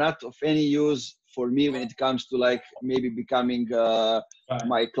are not of any use for me when it comes to like maybe becoming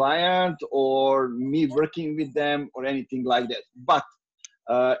my client or me working with them or anything like that. But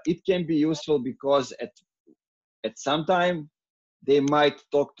it can be useful because at some time they might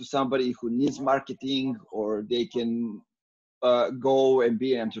talk to somebody who needs marketing, or they can go and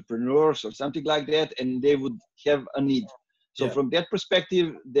be entrepreneurs or something like that, and they would have a need. So from that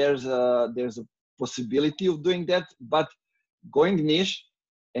perspective, there's a possibility of doing that. But going niche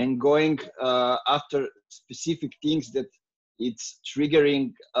and going after specific things that it's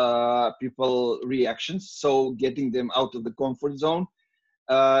triggering people reactions, so getting them out of the comfort zone,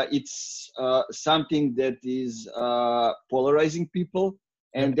 it's something that is polarizing people,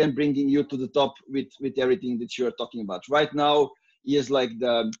 and then bringing you to the top with everything that you're talking about. Right now is like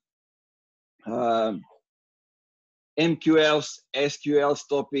the MQLs, SQLs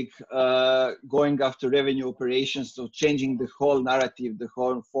topic, going after revenue operations, so changing the whole narrative, the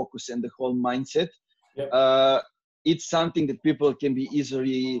whole focus, and the whole mindset. It's something that people can be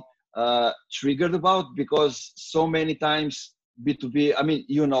easily triggered about, because so many times B2B, I mean,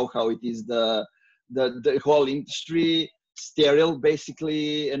 you know how it is, the whole industry, sterile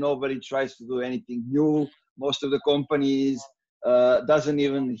basically, and nobody tries to do anything new. Most of the companies doesn't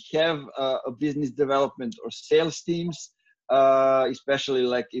even have a business development or sales teams, especially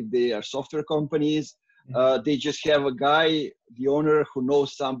like if they are software companies. They just have a guy, the owner, who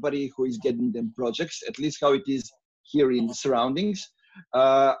knows somebody who is getting them projects, at least how it is here in the surroundings.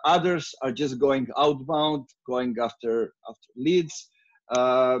 Others are just going outbound, going after leads,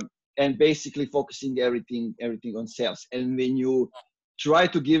 and basically focusing everything on sales. And when you try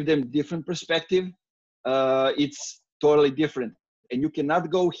to give them different perspective, it's totally different. And you cannot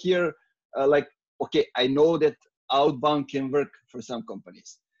go here like, okay, I know that outbound can work for some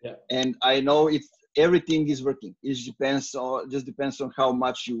companies, and I know everything is working. It just depends on how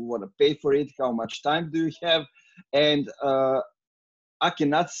much you want to pay for it, how much time do you have. And I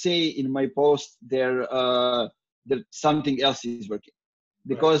cannot say in my post there that something else is working,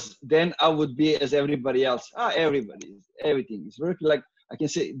 because then I would be as everybody else. Everything is working. Like I can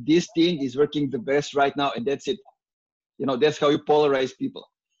say this thing is working the best right now, and that's it. You know, that's how you polarize people.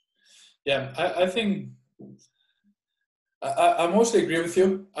 Yeah, I think I mostly agree with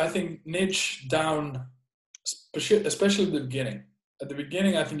you. I think niche down, especially at the beginning. At the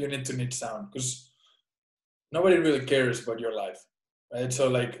beginning, I think you need to niche down, because nobody really cares about your life, right? So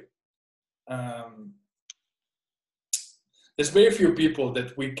like, there's very few people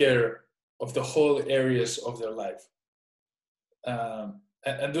that we care of the whole areas of their life.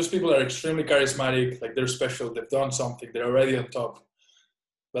 And those people are extremely charismatic, like they're special, they've done something, they're already on top.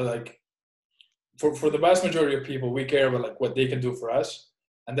 But like for the vast majority of people, we care about like what they can do for us.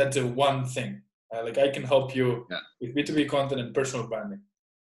 And that's the one thing. Like I can help you with B2B content and personal branding.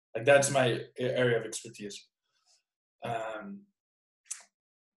 Like that's my area of expertise.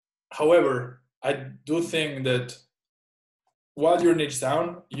 However, I do think that while you're niche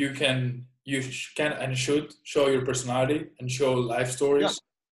down, you can and should show your personality and show life stories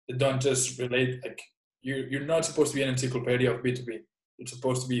that don't just relate. Like you're not supposed to be an encyclopedia of B2B. You're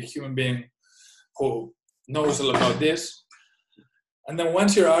supposed to be a human being who knows a lot about this. And then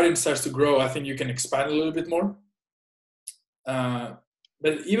once your audience starts to grow, I think you can expand a little bit more.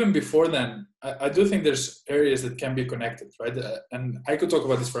 But even before then, I do think there's areas that can be connected, right? And I could talk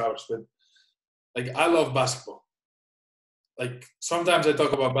about this for hours, but like I love basketball. Like sometimes I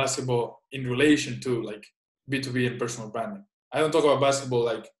talk about basketball in relation to like B2B and personal branding. I don't talk about basketball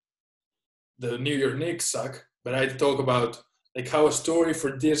like the New York Knicks suck, but I talk about like how a story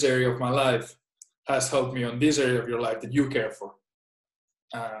for this area of my life has helped me on this area of your life that you care for.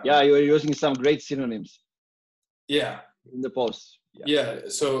 Yeah, you are using some great synonyms. Yeah. In the post. Yeah.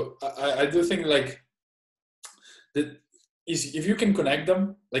 So I do think like that is if you can connect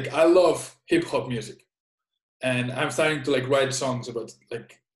them. Like I love hip hop music, and I'm starting to like write songs about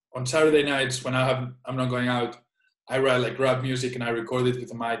like on Saturday nights when I'm not going out, I write like rap music and I record it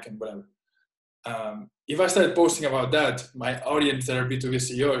with a mic and whatever. If I started posting about that, my audience that are B2B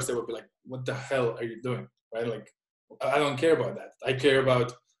CEOs, they would be like, "What the hell are you doing?" Right? Like I don't care about that. I care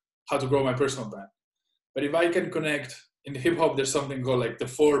about how to grow my personal brand. But if I can connect in hip hop, there's something called like the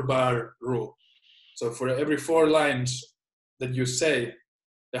 4-bar rule. So for every 4 lines that you say,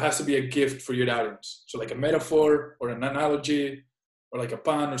 there has to be a gift for your audience. So like a metaphor or an analogy or like a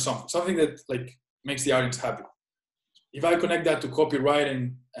pun or something that like makes the audience happy. If I connect that to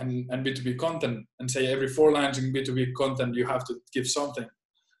copywriting and B2B content and say every 4 lines in B2B content, you have to give something,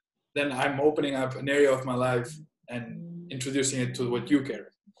 then I'm opening up an area of my life and introducing it to what you care.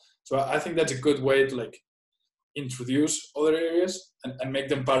 So I think that's a good way to like introduce other areas and make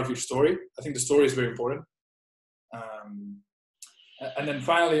them part of your story. I think the story is very important. And then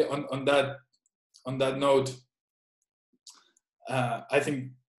finally on that note, I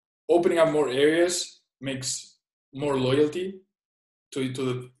think opening up more areas makes more loyalty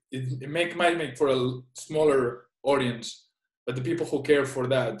it might make for a smaller audience, but the people who care for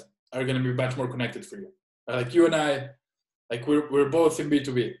that are going to be much more connected for you. Like you and I, like we're both in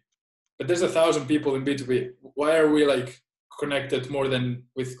B2B, but there's 1,000 people in B2B. Why are we like connected more than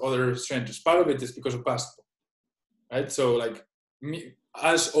with other strangers? Part of it is because of basketball, right? So like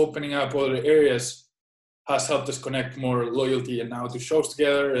us opening up other areas has helped us connect more loyalty and now do shows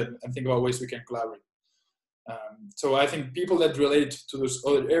together and think about ways we can collaborate. So I think people that relate to those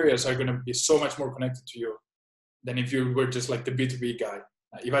other areas are going to be so much more connected to you than if you were just like the B2B guy.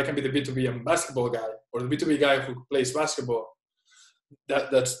 If I can be the B2B basketball guy or the B2B guy who plays basketball,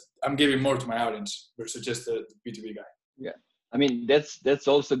 that's I'm giving more to my audience versus just the B2B guy. Yeah, I mean that's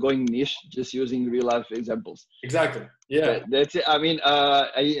also going niche, just using real life examples. Exactly. Yeah. That's it. I mean,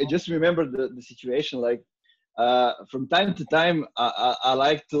 I just remember the situation. Like from time to time, I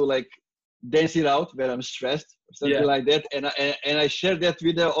like to like dance it out when I'm stressed or something like that, and I share that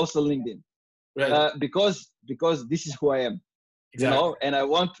video also LinkedIn, right? Because this is who I am. Exactly. You know, and I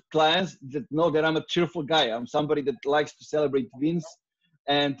want clients that know that I'm a cheerful guy. I'm somebody that likes to celebrate wins,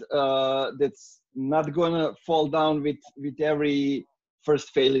 and that's not gonna fall down with every first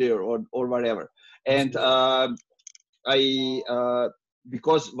failure or whatever. And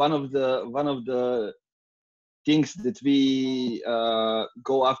because one of the things that we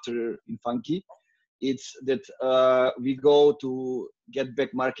go after in Funky, it's that we go to get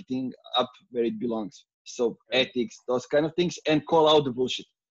back marketing up where it belongs. So ethics, those kind of things, and call out the bullshit.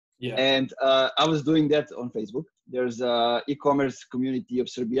 Yeah. And I was doing that on Facebook. There's a e-commerce community of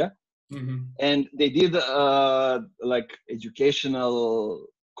Serbia, and they did like educational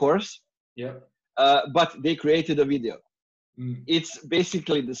course. Yeah. But they created a video. It's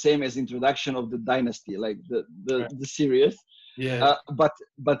basically the same as introduction of the Dynasty, like the series. Yeah. But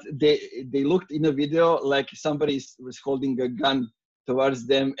they looked in a video like somebody was holding a gun towards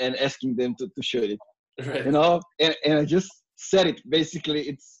them and asking them to shoot it. Right. You know, and I just said it.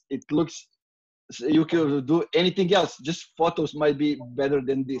 Basically, it looks, you can do anything else. Just photos might be better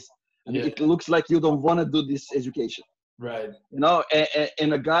than this. I mean, it looks like you don't want to do this education. Right. You know,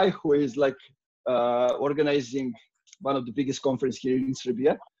 and a guy who is like organizing one of the biggest conferences here in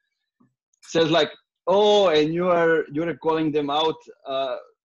Serbia says like, Oh, and you're calling them out,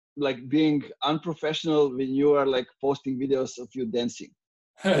 like being unprofessional when you are like posting videos of you dancing.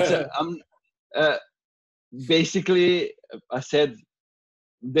 It's uh, basically, I said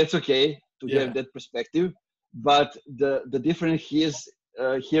that's okay to Yeah. have that perspective, but the difference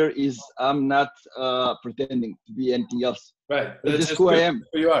here is I'm not pretending to be anything else. Right. That's That's just just who I am.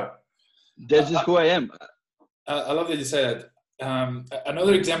 who you are. That's just who I am. I love that you say that.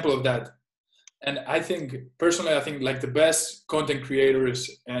 Another example of that, and I think personally, I think like the best content creators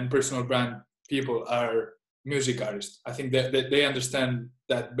and personal brand people are music artists. I think that they understand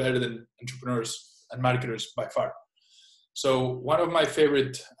that better than entrepreneurs and marketers by far. So one of my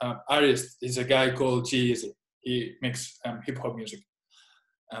favorite artists is a guy called G-Eazy. He makes hip hop music,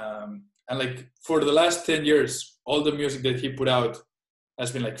 and like for the last 10 years, all the music that he put out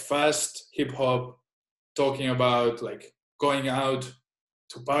has been like fast hip hop, talking about like going out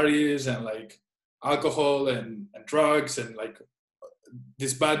to parties and like alcohol and drugs and like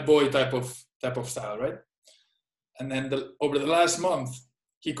this bad boy type of style, right? And then over the last month,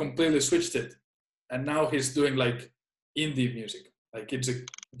 he completely switched it, and now he's doing like indie music. Like it's a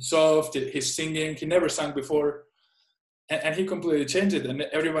soft. He's singing. He never sang before, and he completely changed it. And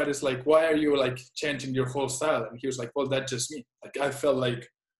everybody's like, "Why are you like changing your whole style?" And he was like, "Well, that's just me. Like I felt like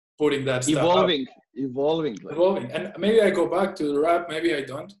putting that stuff out." Evolving. Evolving. And maybe I go back to the rap. Maybe I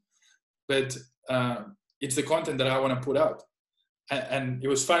don't. But it's the content that I want to put out. And it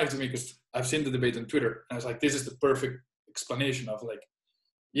was funny to me because I've seen the debate on Twitter, and I was like, this is the perfect explanation of like,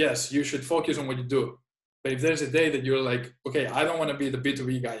 yes, you should focus on what you do. But if there's a day that you're like, okay, I don't want to be the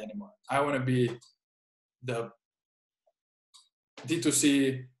B2B guy anymore. I want to be the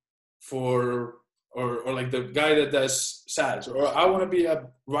D2C or like the guy that does SaaS, or I want to be a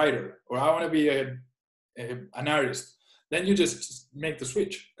writer, or I want to be an artist. Then you just make the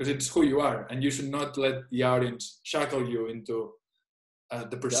switch because it's who you are, and you should not let the audience shackle you into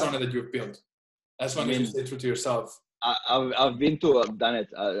the persona that you've built. As long as you stay true to yourself. I've done it.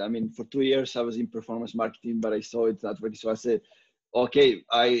 I mean, for 2 years I was in performance marketing, but I saw it's not working. So I said, okay,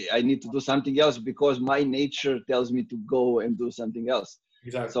 I need to do something else because my nature tells me to go and do something else.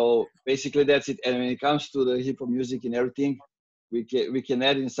 Exactly. So basically that's it. And when it comes to the hip hop music and everything, we can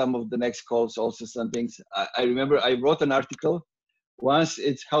add in some of the next calls also some things. I remember I wrote an article once.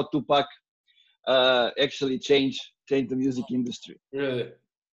 It's how Tupac actually changed the music industry. Really?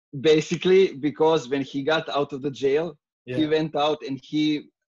 Basically, because when he got out of the jail, he went out and he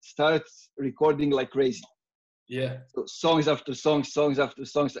started recording like crazy. Yeah. So songs after songs after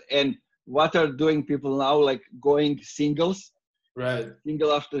songs. And what are doing people now? Like going singles. Right.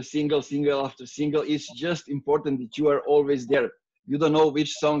 Single after single after single. It's just important that you are always there. You don't know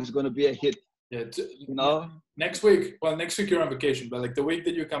which song is going to be a hit. Yeah. You know? Next week you're on vacation, but like the week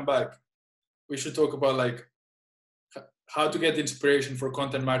that you come back, we should talk about like how to get inspiration for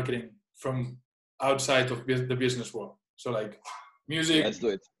content marketing from outside of the business world. So like music, let's do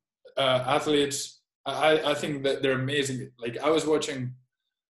it. Athletes. I think that they're amazing. Like I was watching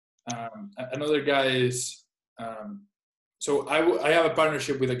another guy is, so I have a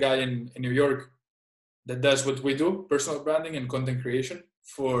partnership with a guy in New York that does what we do, personal branding and content creation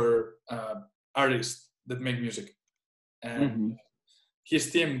for artists that make music. And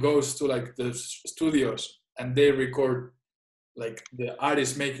his team goes to like the studios and they record like the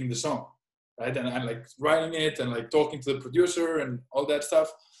artist making the song, right? And like writing it and like talking to the producer and all that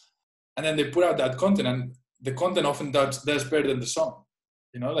stuff. And then they put out that content, and the content often does better than the song.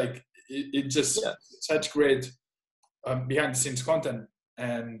 You know, like it just such great behind the scenes content,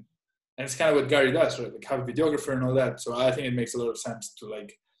 and it's kind of what Gary does, right? Like have a videographer and all that. So I think it makes a lot of sense to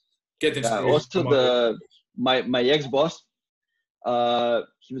like get inspiration. Also, my ex-boss,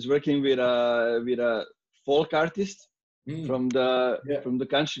 he was working with a folk artist from the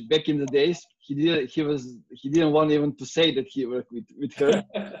country back in the days. He didn't want even to say that he worked with her.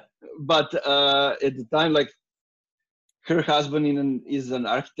 But at the time, like her husband is an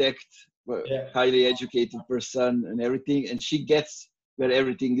architect, highly educated person and everything, and she gets where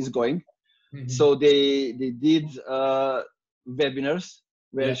everything is going. So they did webinars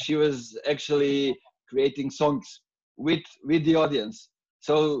where she was actually creating songs with the audience.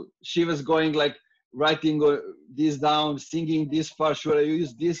 So she was going like writing this down, singing this part. Should I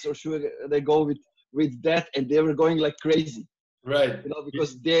use this or should I go with that? And they were going like crazy. Right. You know,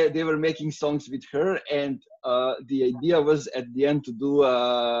 because they were making songs with her, and the idea was at the end to do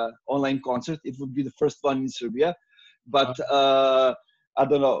an online concert. It would be the first one in Serbia, but I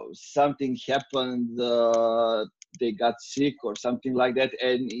don't know, something happened. They got sick or something like that,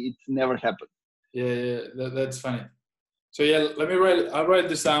 and it never happened. Yeah, that's funny. So yeah, I'll write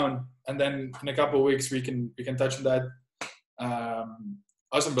this down, and then in a couple of weeks we can touch on that.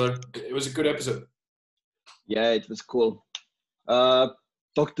 Awesome, brother. It was a good episode. Yeah, it was cool.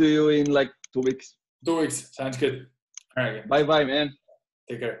 Talk to you in like 2 weeks. 2 weeks. Sounds good. All right. Bye, man.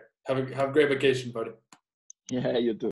 Take care. Have a great vacation, buddy. Yeah, you too.